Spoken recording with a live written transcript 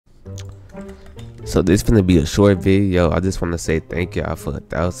So this finna be a short video. I just want to say thank y'all for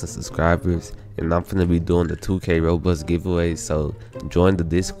 1,000 subscribers, and I'm finna be doing the 2K Robux giveaway. So join the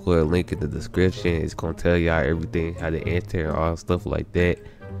Discord link in the description. It's gonna tell y'all everything, how to enter and all stuff like that.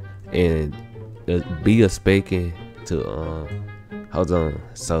 And be a spaking to hold on.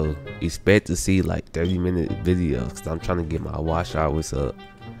 So expect to see like 30-minute videos, cause I'm trying to get my watch hours up.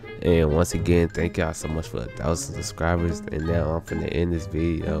 And once again, thank y'all so much for 1,000 subscribers. And now I'm finna end this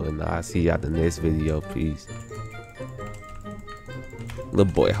video, and I'll see y'all the next video. Peace.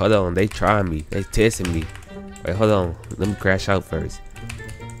 Little boy, hold on. They trying me. They testing me. Wait, hold on. Let me crash out first.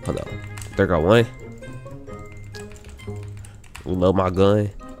 Hold on. There go one. Reload my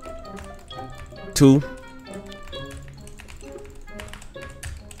gun. 2,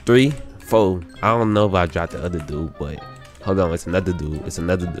 3, 4. I don't know if I dropped the other dude, but hold on, it's another dude. It's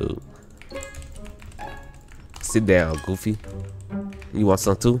another dude. Sit down, Goofy. You want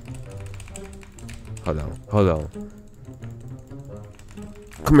some too? Hold on, hold on.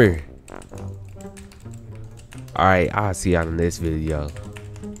 Come here. Alright, I'll see y'all in the next video.